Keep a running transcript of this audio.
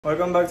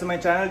Welcome back to my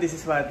channel, this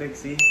is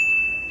Patricksyy.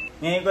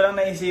 Ngayon ko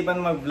lang naisipan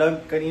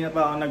mag-vlog, kanina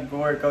pa ako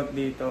nag-workout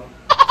dito.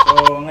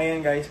 So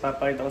ngayon guys,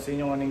 papakita ko sa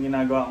inyo kung anong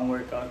ginagawa kong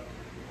workout.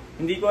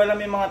 Hindi ko alam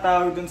yung mga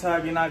tawag dun sa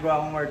ginagawa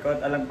kong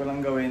workout, alam ko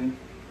lang gawin.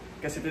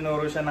 Kasi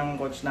tinuro siya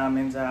ng coach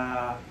namin sa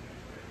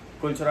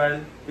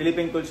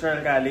Philippine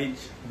Cultural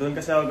College. Doon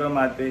kasi ako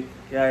graduate.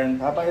 Kaya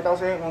yun, papakita ko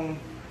sa inyo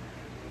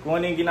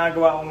kung ano yung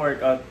ginagawa kong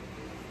workout.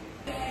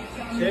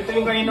 So ito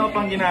yung kanina ko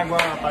pang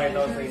ginagawa, papakita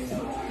ko sa inyo.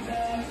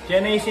 Kaya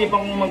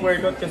naisipan kong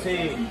mag-workout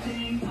kasi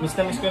miss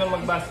na miss ko na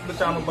mag-basketball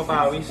tsaka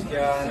magpapawis.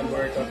 Kaya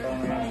nag-workout ako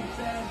ngayon.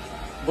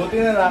 Buti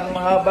na lang,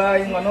 mahaba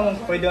yung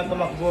pwede kang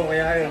tumakbo.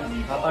 Kaya yun,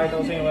 papakita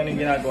ko sa inyo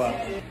anong ginagawa.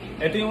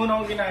 Ito yung una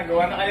kong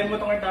ginagawa.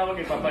 Nakalimutan ko yung tawag,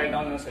 papakita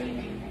ko na sa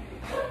inyo.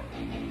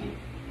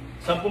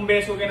 10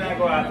 beses ko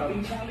ginagawa ito.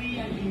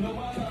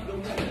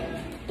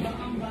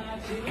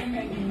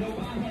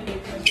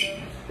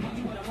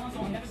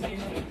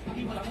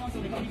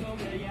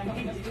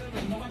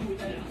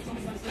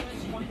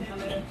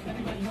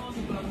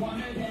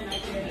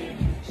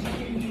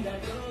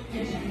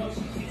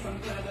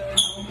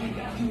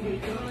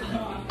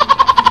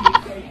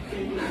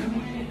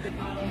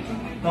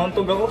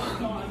 Nauntog ako.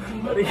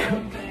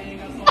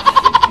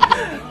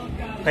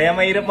 Kaya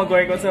mahirap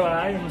mag-workout sa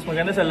bahay. Mas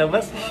maganda sa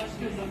labas.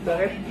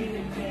 Bakit?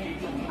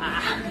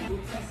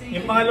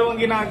 Yung pangalawang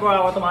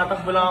ginagawa ko,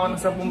 tumatakbo lang ako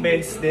ng 10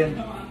 beses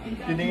din.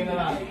 Titingin na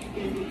lang.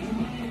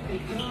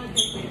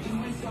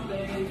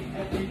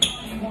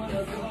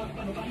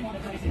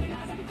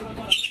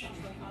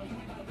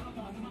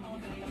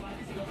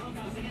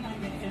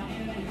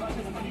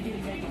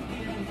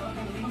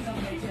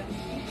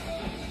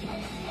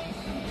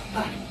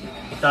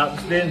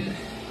 Tapos din.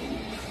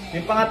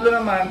 Yung pangatlo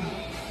naman,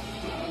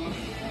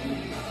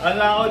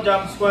 ako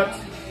jump squats.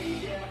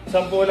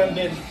 10 lang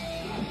din.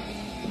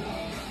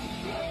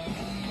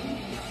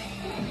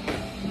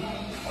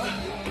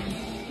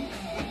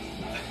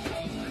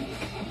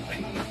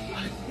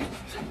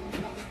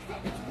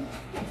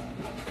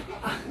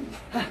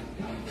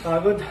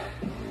 Pagod.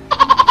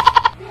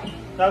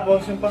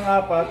 Tapos yung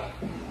pang-apat,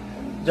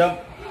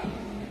 jump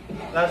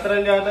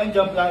lateral yata yung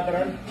jump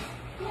lateral.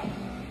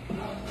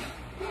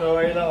 So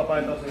ayun lang,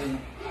 papakita ko sa inyo.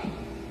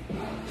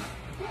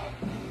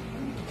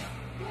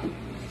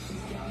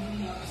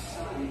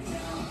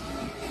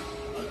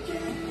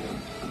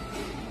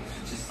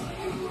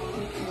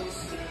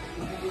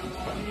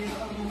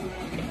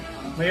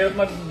 Mahirap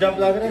mag-jump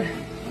lateral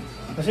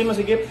kasi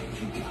masigip.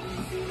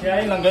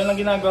 Kaya yun lang, ganun lang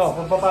ginagawa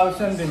ko.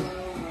 Pagpapawisan din.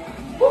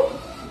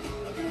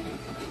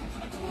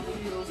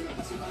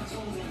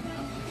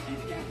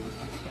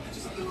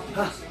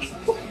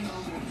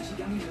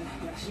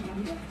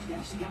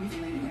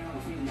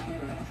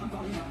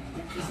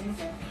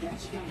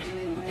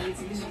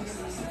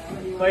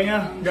 Kaya nga,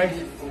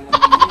 guys.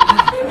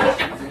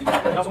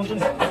 Nakasungsun.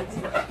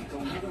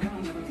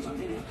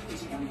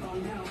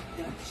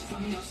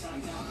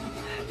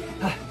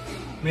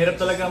 Mahirap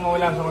talaga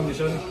mawala sa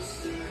kondisyon.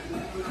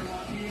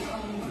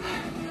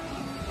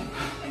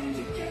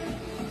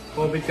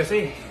 COVID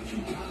kasi.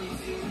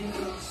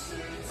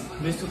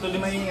 Gusto tuloy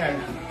mahingal.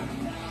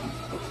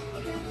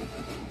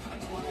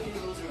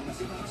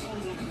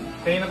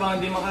 Kaya na pa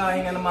hindi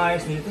makahinga ng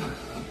maayos dito.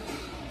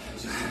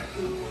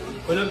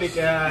 Kulog eh,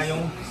 kaya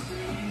yung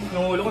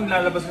ulo ko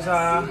nilalabas ko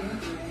sa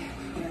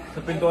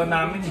pintuan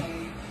namin.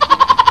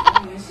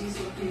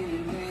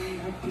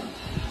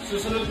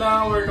 Susunod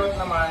na workout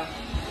naman,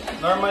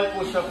 normal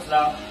push-ups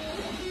lang.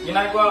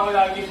 Ginagawa ko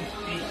lagi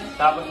 50,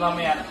 tapos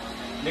mamaya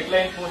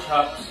decline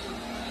push-ups,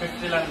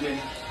 50 lang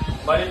din.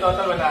 Bali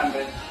total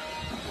 100.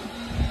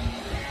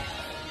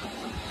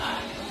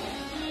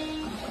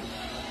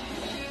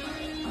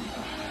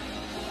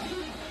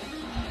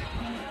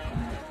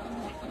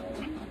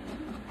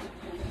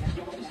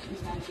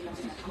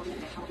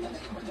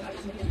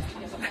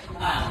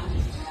 Ah,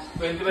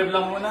 25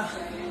 lang muna.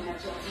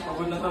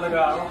 Pagod na talaga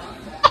ako.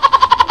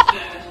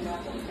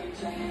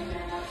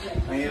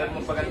 Ang hirap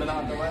magpaganda ng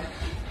katawan.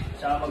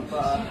 Tsaka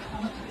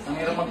ang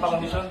hirap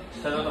magpakondisyon.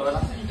 Sa totoo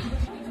lang.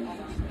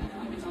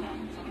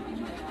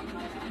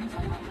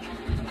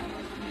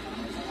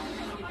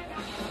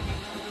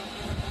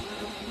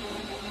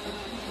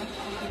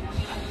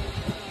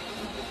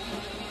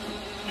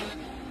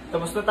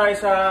 Tapos na tayo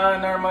sa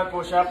normal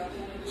push-up.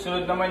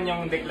 Sunod naman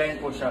yung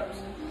decline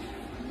push-ups.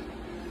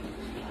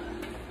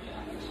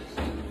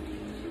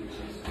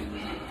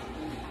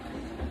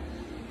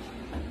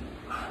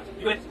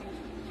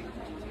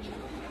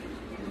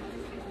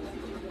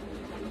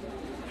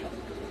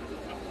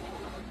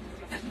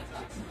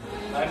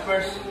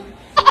 First,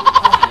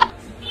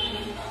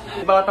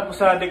 baka tapos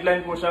sa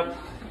decline push-up,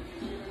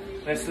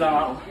 rest lang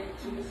ako.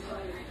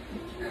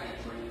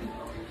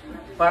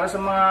 Para sa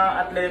mga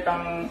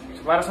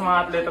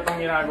atleta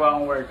pang ginagawa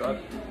kong workout.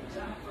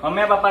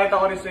 Mamaya papakita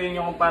ko rin sa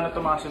inyo kung paano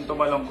tumakas yung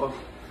tumalong ko.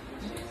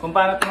 Kung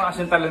paano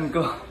tumakas yung talon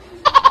ko.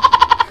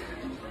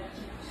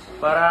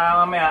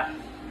 Para mamaya,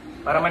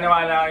 para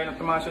maniwala kayo na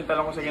tumakas yung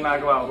talon ko sa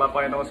ginagawa ko,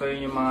 papakita ko sa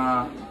inyo yung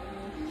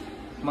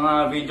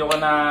mga video ko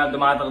na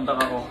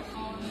dumatagdag ako.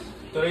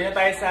 Tuloy na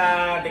tayo sa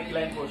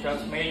decline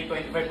push-ups. May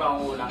 25 pa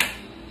akong ulang.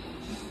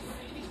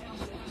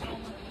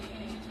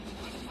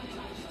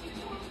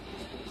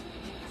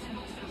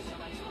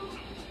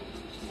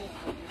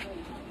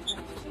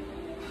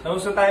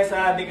 Tapos na tayo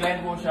sa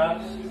decline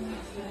push-ups.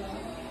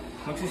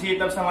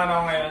 Magsi-sit-ups naman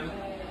ako ngayon.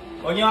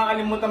 Huwag niyo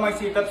kakalimutan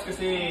mag-sit-ups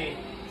kasi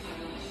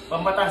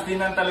pambataas din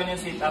ng talon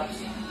yung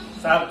sit-ups.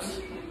 Subs.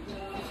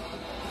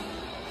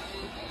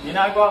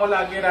 Ginagawa ko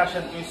lagi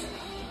Russian twist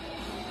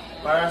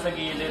para sa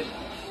gilid.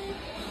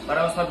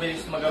 Para mas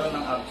mabilis magkaroon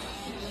ng abs.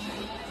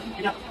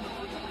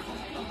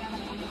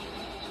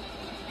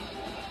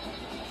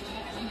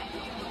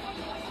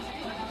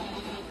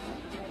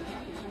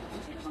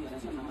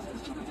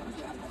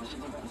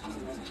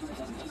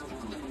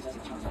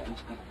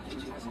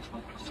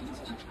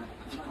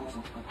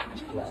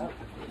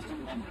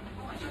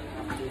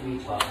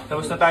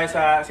 Tapos na tayo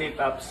sa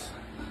sit-ups.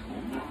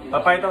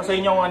 Papakita ko sa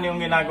inyo kung ano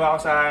yung ginagawa ko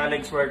sa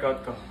legs workout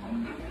ko.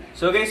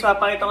 So guys,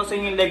 papakita ko sa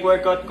inyo yung leg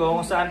workout ko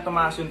kung saan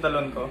tumaas yung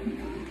talon ko.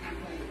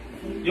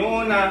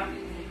 Yung una,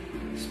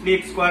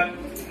 split squat,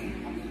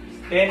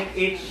 10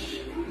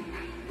 each.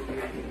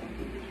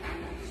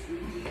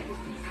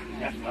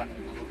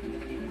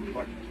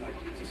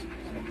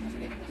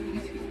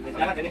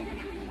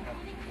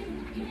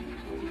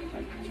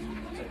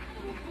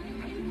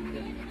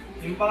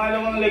 Yung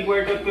pangalawang leg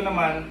workout ko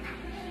naman,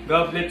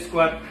 goblet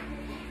squat.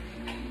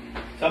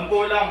 10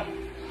 lang.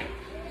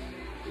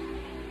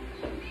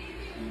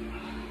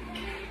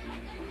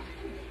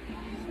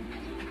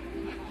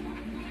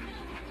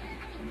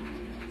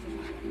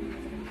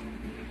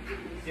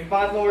 Yung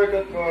pangatlong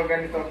workout ko,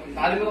 ganito.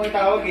 Nakalimutan ko yung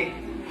tawag eh.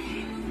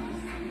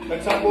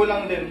 Nag-10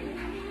 lang din.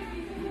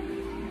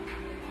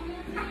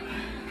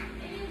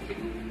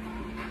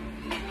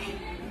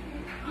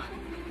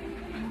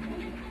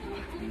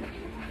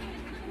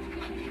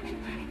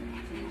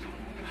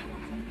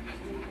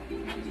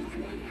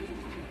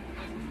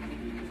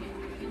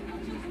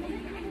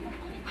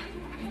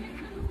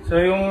 So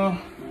yung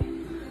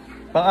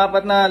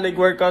pang-apat na leg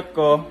workout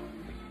ko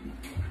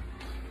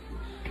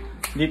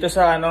dito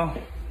sa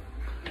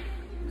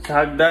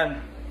sa hagdan.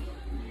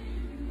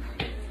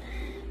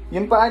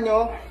 Yung paa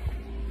nyo,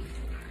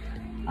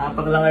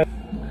 apak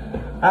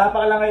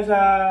lang kayo sa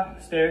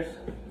stairs.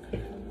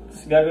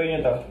 Tapos gagawin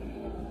nyo to.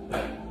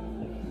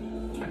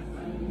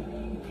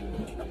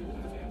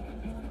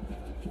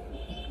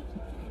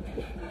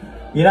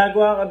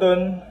 Ginagawa ko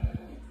dun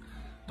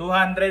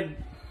 200.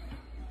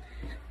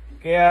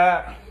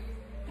 Kaya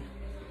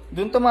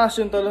dun tumaas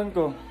yung talon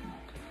ko.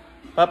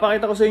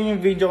 Papakita ko sa inyo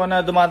yung video ko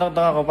na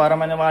dumataktak ako para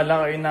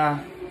maniwala kayo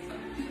na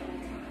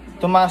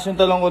tumaas yung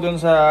talon ko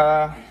dun sa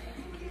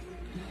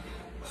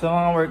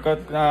mga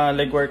workout na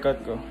leg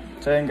workout ko.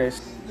 So yun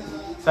guys.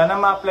 Sana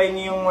ma-apply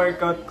niyo yung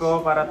workout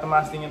ko para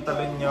tumaas din yung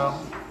talon nyo.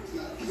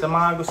 Sa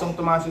mga gustong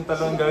tumaas yung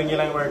talon, gawin nyo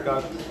lang yung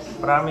workout.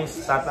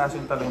 Promise, tataas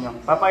yung talon nyo.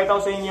 Papakita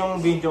ko sa inyo yung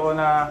video ko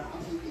na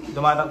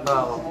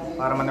dumataktak ako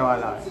para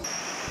maniwala kayo.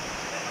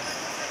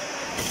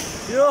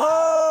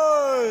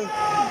 Yoy!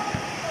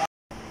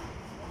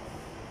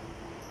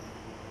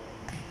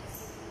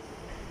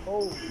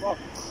 Oh, fuck.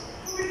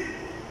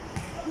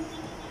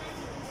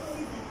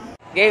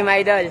 Game,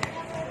 idol.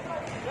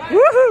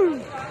 Woohoo!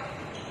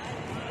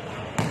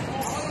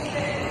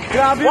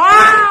 Grabe!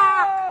 Wow!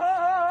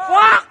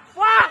 Fuck!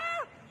 Fuck!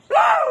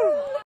 Woo!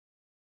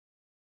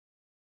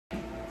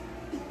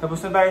 Tapos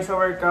na tayo sa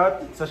workout.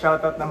 Sa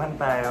shoutout naman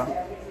tayo.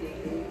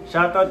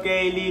 Shoutout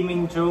kay Lee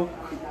Minchu,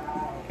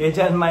 kay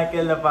John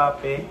Michael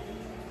Lapape,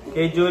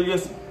 kay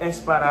Julius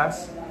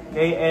Esparas,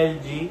 kay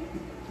LG,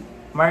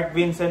 Mark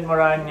Vincent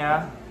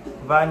Moranya,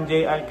 Van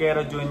J.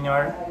 Alquero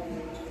Jr.,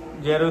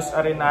 Jerus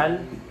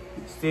Arenal,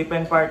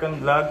 Stephen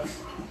Parkon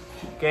Vlogs,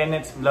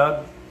 Kenneth's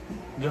Vlog,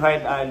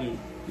 Juhaid Ali.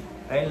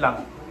 Ayun lang.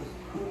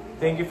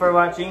 Thank you for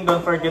watching.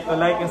 Don't forget to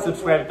like and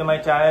subscribe to my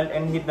channel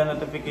and hit the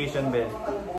notification bell.